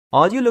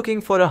Are you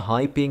looking for a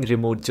high-paying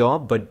remote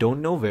job but don't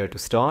know where to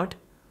start?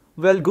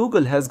 Well,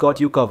 Google has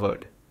got you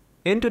covered.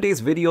 In today's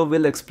video,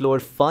 we'll explore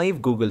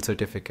 5 Google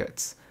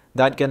certificates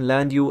that can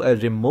land you a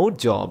remote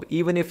job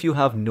even if you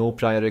have no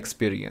prior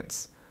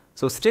experience.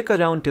 So stick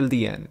around till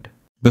the end.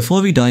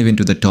 Before we dive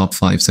into the top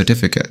 5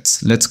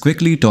 certificates, let's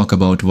quickly talk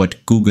about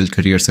what Google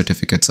Career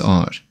Certificates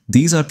are.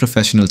 These are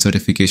professional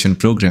certification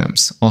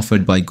programs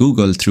offered by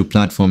Google through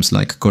platforms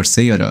like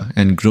Coursera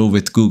and Grow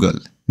with Google.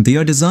 They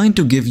are designed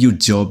to give you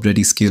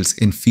job-ready skills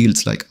in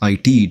fields like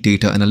IT,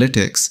 data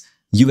analytics,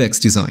 UX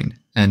design,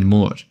 and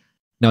more.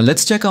 Now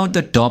let's check out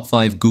the top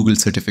 5 Google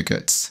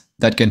certificates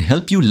that can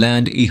help you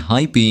land a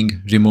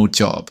high-paying remote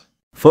job.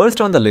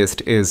 First on the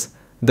list is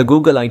the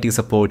Google IT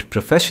Support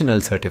Professional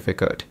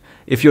Certificate.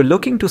 If you're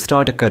looking to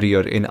start a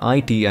career in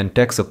IT and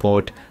tech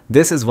support,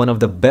 this is one of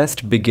the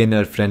best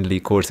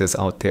beginner-friendly courses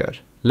out there.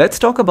 Let's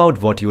talk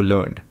about what you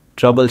learned: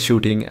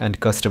 troubleshooting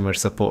and customer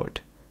support,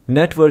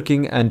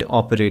 networking and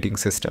operating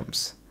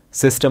systems,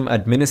 system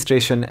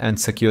administration and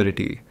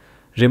security,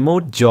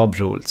 remote job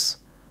roles,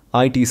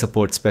 IT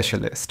support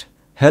specialist,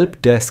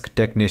 help desk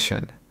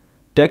technician,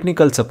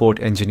 technical support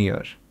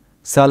engineer,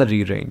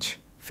 salary range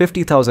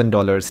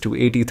 $50,000 to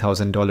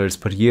 $80,000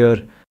 per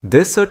year.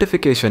 This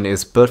certification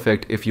is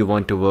perfect if you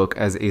want to work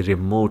as a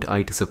remote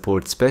IT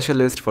support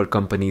specialist for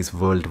companies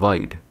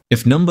worldwide.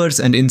 If numbers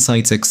and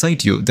insights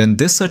excite you, then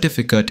this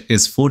certificate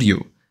is for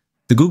you.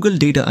 The Google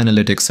Data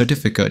Analytics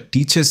Certificate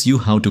teaches you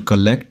how to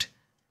collect,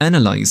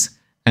 analyze,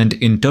 and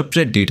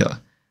interpret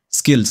data,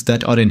 skills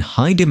that are in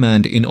high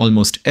demand in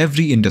almost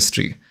every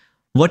industry.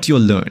 What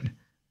you'll learn: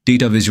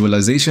 data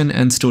visualization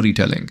and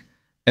storytelling,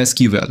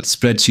 SQL,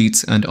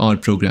 spreadsheets, and R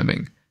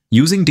programming,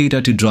 using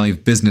data to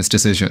drive business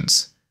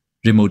decisions,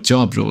 remote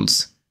job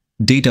roles,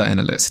 data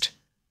analyst,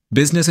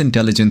 business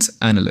intelligence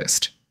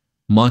analyst,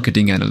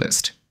 marketing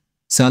analyst,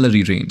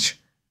 salary range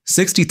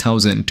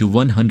 $60,000 to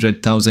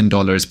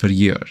 $100,000 per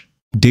year.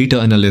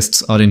 Data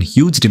analysts are in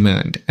huge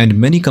demand, and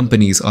many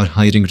companies are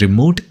hiring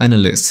remote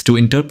analysts to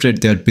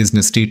interpret their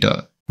business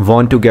data.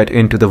 Want to get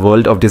into the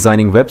world of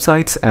designing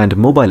websites and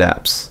mobile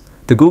apps?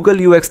 The Google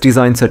UX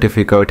Design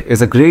Certificate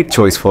is a great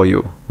choice for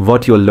you.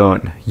 What you'll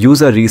learn: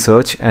 user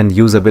research and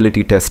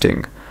usability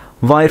testing,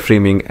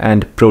 wireframing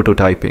and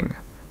prototyping,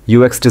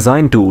 UX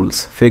design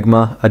tools,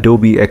 Figma,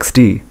 Adobe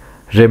XD,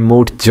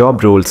 remote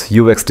job roles,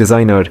 UX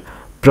designer,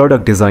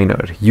 product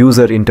designer,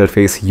 user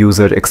interface,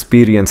 user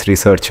experience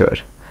researcher.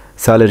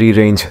 Salary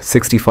range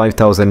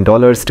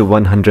 $65,000 to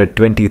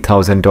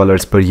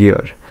 $120,000 per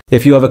year.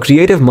 If you have a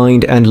creative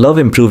mind and love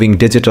improving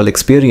digital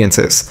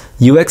experiences,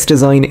 UX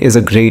design is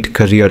a great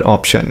career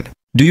option.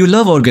 Do you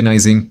love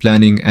organizing,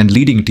 planning, and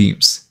leading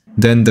teams?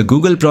 Then the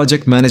Google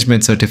Project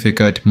Management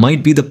Certificate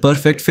might be the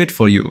perfect fit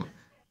for you.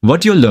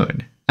 What you'll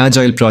learn: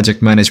 agile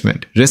project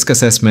management, risk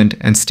assessment,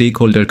 and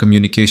stakeholder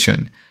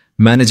communication,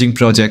 managing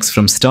projects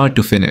from start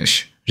to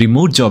finish,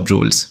 remote job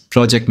roles,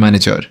 project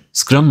manager,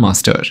 scrum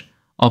master,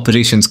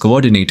 operations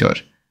coordinator.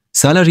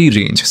 Salary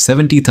range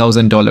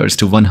 $70,000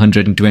 to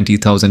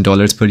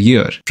 $120,000 per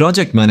year.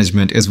 Project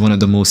management is one of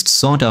the most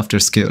sought-after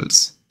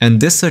skills, and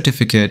this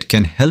certificate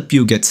can help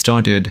you get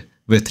started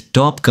with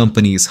top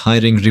companies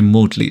hiring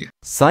remotely.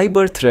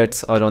 Cyber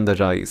threats are on the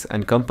rise,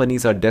 and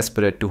companies are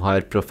desperate to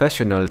hire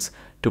professionals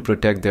to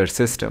protect their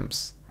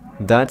systems.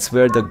 That's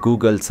where the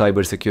Google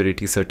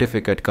Cybersecurity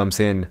Certificate comes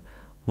in.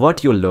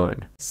 What you'll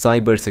learn: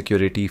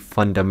 cybersecurity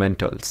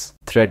fundamentals,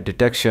 threat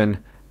detection,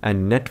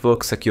 and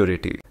network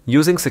security,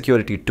 using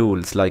security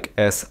tools like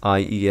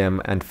SIEM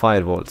and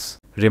firewalls,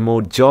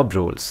 remote job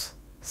roles,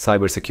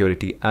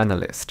 cybersecurity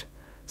analyst,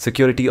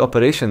 security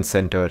operations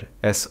center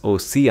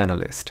SOC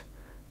analyst,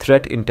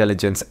 threat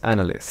intelligence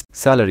analyst.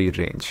 Salary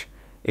range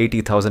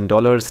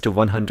 $80,000 to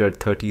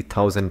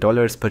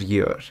 $130,000 per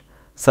year.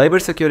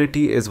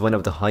 Cybersecurity is one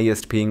of the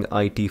highest paying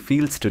IT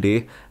fields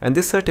today, and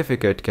this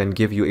certificate can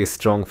give you a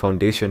strong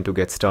foundation to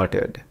get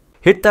started.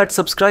 Hit that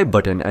subscribe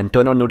button and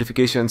turn on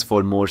notifications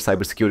for more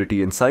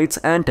cybersecurity insights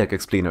and tech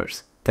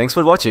explainers. Thanks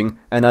for watching,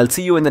 and I'll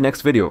see you in the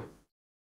next video.